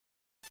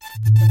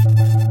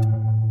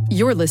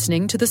You're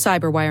listening to the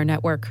Cyberwire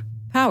Network,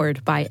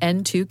 powered by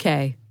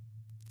N2K.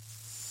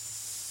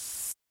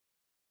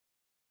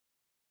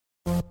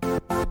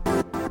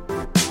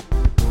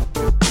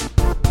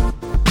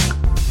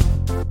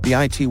 The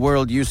IT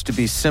world used to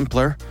be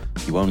simpler.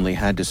 You only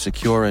had to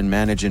secure and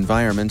manage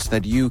environments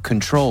that you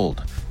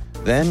controlled.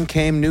 Then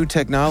came new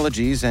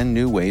technologies and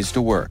new ways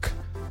to work.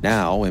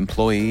 Now,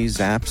 employees,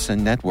 apps,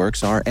 and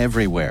networks are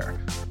everywhere.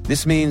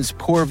 This means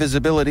poor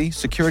visibility,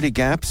 security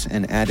gaps,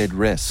 and added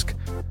risk.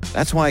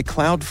 That's why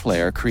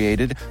Cloudflare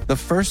created the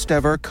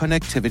first-ever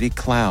connectivity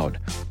cloud.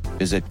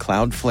 Visit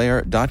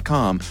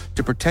cloudflare.com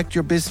to protect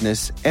your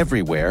business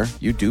everywhere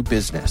you do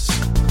business.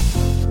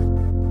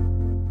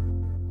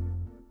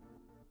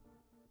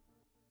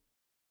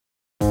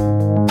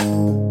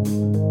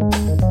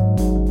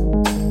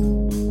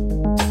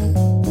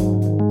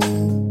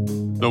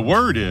 The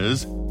word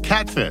is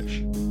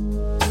catfish.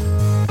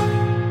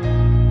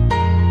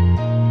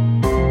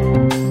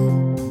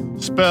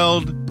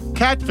 Spelled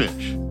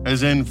catfish,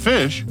 as in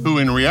fish who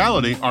in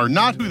reality are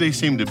not who they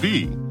seem to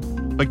be,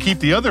 but keep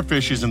the other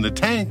fishes in the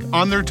tank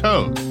on their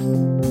toes.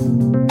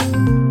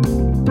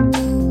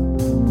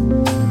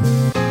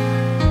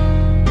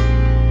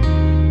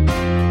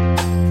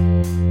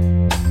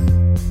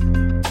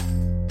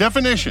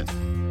 Definition: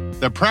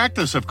 the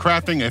practice of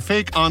crafting a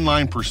fake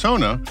online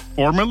persona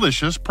for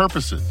malicious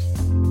purposes.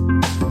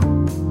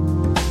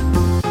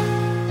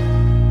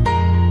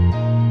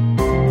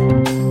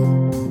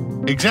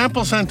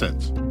 Example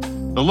sentence: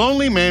 the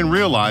lonely man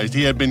realized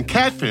he had been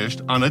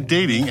catfished on a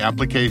dating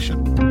application.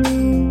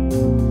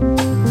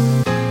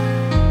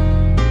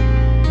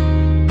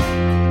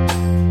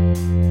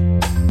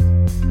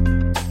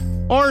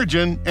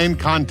 Origin and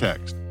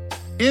context.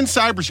 In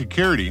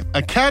cybersecurity,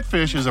 a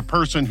catfish is a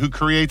person who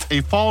creates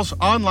a false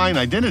online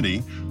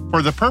identity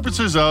for the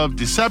purposes of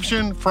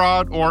deception,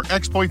 fraud, or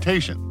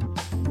exploitation.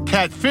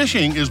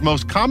 Catfishing is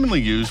most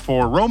commonly used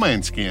for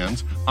romance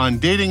scams on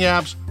dating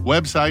apps,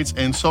 websites,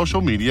 and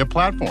social media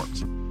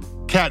platforms.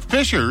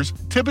 Catfishers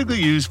typically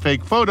use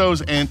fake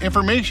photos and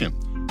information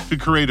to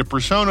create a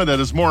persona that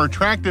is more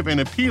attractive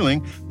and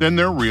appealing than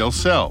their real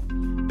self.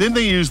 Then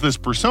they use this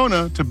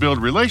persona to build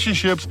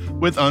relationships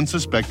with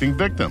unsuspecting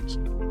victims.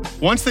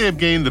 Once they have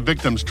gained the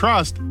victim's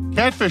trust,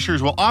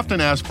 catfishers will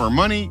often ask for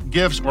money,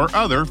 gifts, or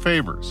other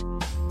favors.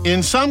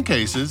 In some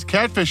cases,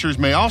 catfishers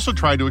may also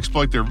try to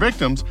exploit their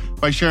victims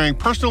by sharing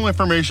personal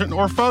information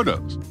or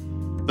photos.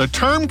 The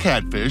term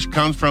catfish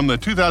comes from the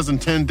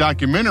 2010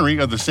 documentary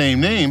of the same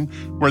name,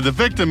 where the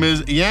victim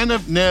is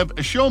Yaniv Nev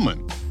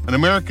Shulman, an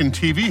American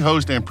TV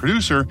host and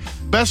producer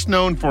best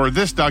known for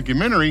this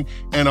documentary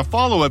and a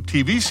follow-up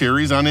TV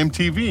series on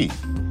MTV.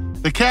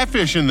 The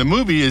catfish in the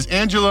movie is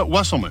Angela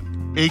Wesselman,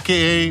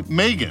 a.k.a.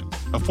 Megan,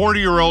 a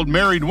 40-year-old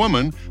married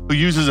woman who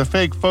uses a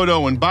fake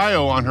photo and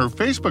bio on her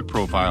Facebook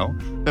profile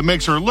that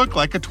makes her look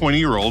like a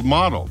 20-year-old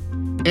model.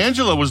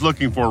 Angela was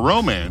looking for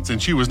romance, and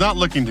she was not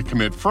looking to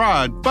commit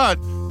fraud, but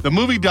the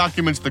movie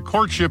documents the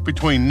courtship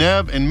between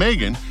Nev and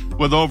Megan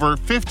with over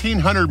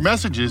 1,500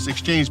 messages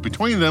exchanged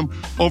between them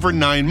over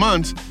 9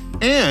 months,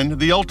 and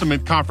the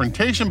ultimate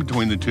confrontation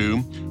between the two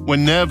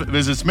when Nev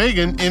visits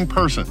Megan in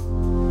person.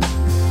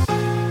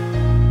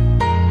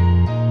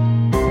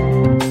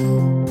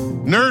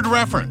 Nerd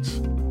reference.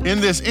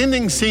 In this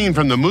ending scene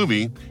from the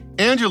movie,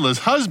 Angela's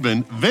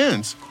husband,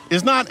 Vince,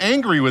 is not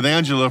angry with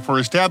Angela for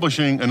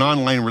establishing an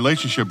online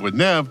relationship with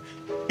Nev.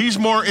 He's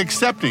more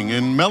accepting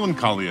and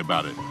melancholy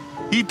about it.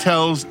 He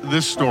tells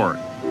this story.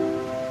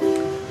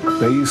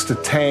 They used to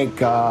tank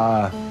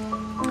cod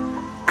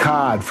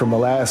from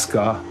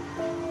Alaska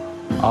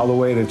all the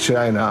way to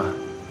China.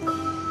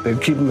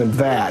 They'd keep them in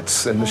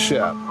vats in the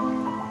ship.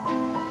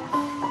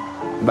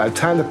 By the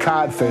time the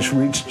codfish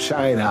reached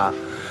China,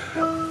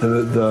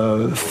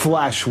 the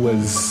flesh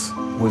was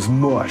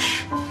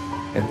mush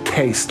and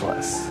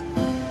tasteless.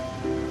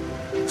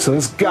 So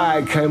this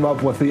guy came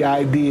up with the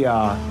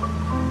idea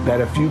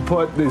that if you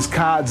put these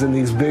cods in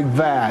these big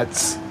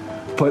vats,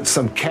 put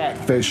some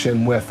catfish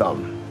in with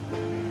them,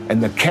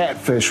 and the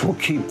catfish will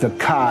keep the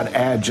cod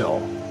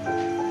agile.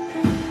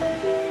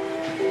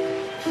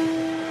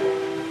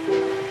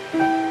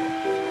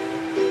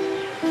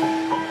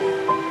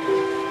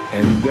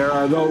 And there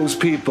are those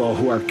people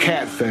who are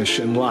catfish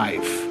in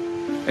life,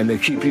 and they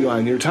keep you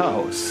on your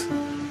toes.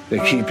 They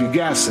keep you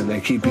guessing,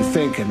 they keep you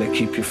thinking, they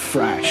keep you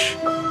fresh.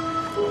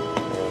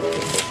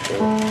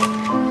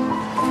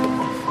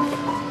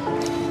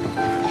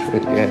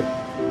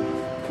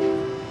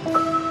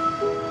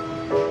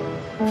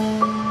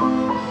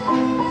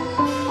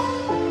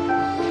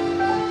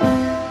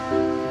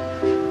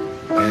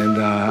 And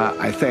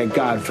I thank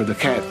God for the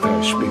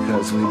catfish,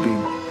 because we'd be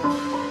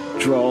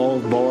droll,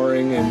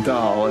 boring, and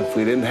dull if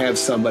we didn't have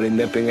somebody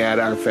nipping at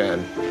our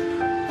fin.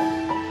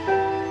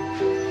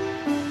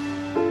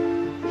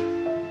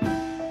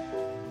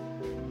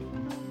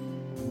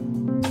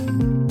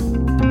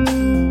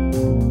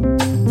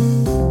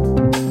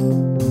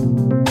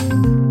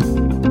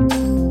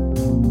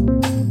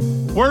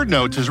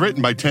 Notes is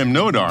written by Tim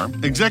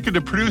Nodar,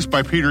 executive produced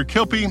by Peter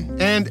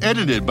Kilpie, and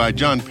edited by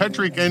John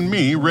Petrick and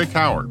me, Rick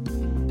Howard.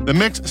 The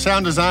mix,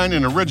 sound design,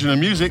 and original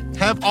music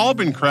have all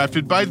been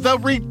crafted by the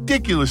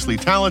ridiculously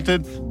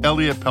talented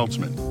Elliot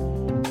Peltzman.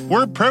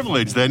 We're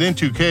privileged that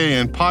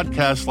N2K and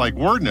podcasts like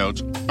Word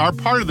Notes are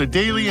part of the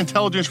daily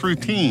intelligence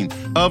routine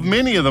of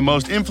many of the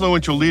most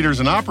influential leaders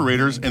and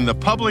operators in the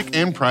public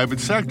and private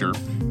sector,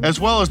 as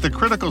well as the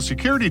critical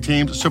security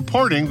teams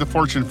supporting the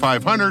Fortune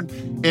 500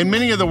 and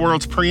many of the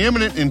world's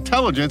preeminent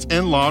intelligence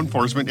and law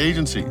enforcement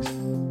agencies.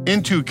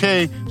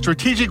 N2K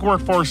Strategic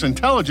Workforce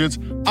Intelligence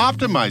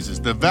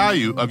optimizes the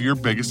value of your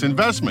biggest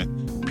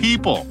investment,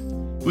 people.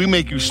 We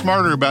make you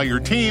smarter about your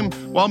team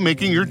while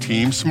making your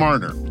team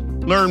smarter.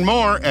 Learn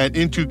more at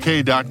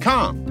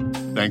n2k.com.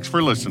 Thanks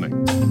for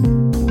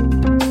listening.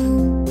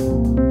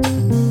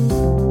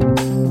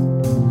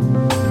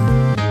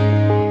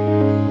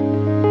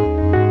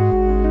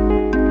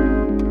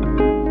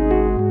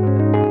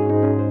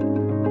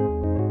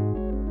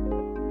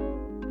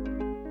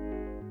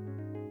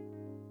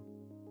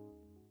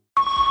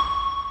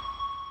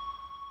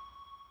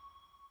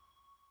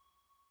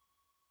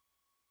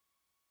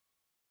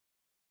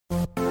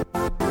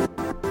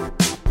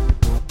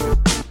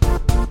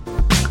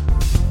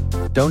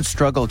 Don't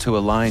struggle to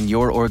align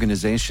your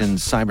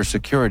organization's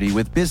cybersecurity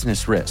with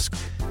business risk.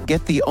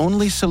 Get the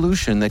only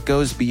solution that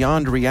goes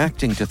beyond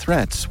reacting to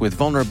threats with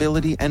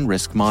vulnerability and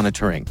risk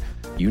monitoring.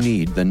 You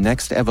need the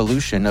next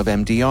evolution of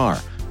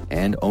MDR,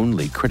 and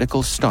only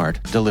Critical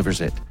Start delivers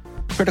it.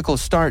 Critical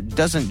Start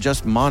doesn't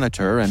just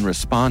monitor and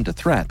respond to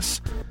threats.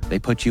 They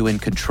put you in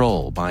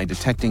control by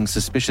detecting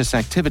suspicious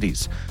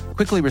activities,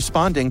 quickly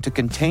responding to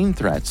contain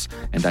threats,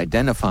 and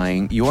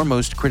identifying your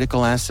most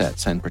critical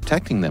assets and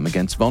protecting them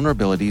against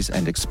vulnerabilities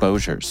and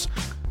exposures.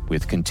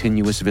 With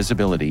continuous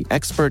visibility,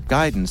 expert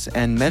guidance,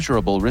 and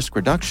measurable risk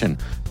reduction,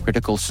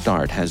 Critical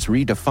Start has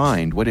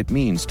redefined what it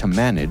means to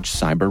manage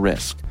cyber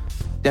risk.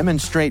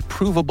 Demonstrate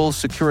provable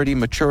security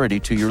maturity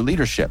to your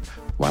leadership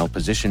while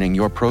positioning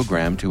your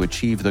program to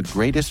achieve the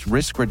greatest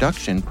risk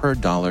reduction per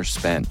dollar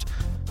spent.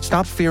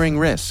 Stop fearing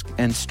risk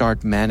and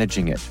start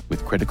managing it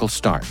with Critical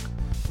Start.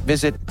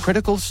 Visit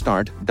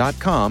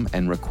criticalstart.com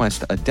and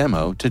request a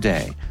demo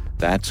today.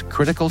 That's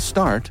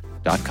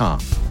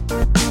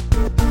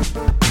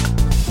criticalstart.com.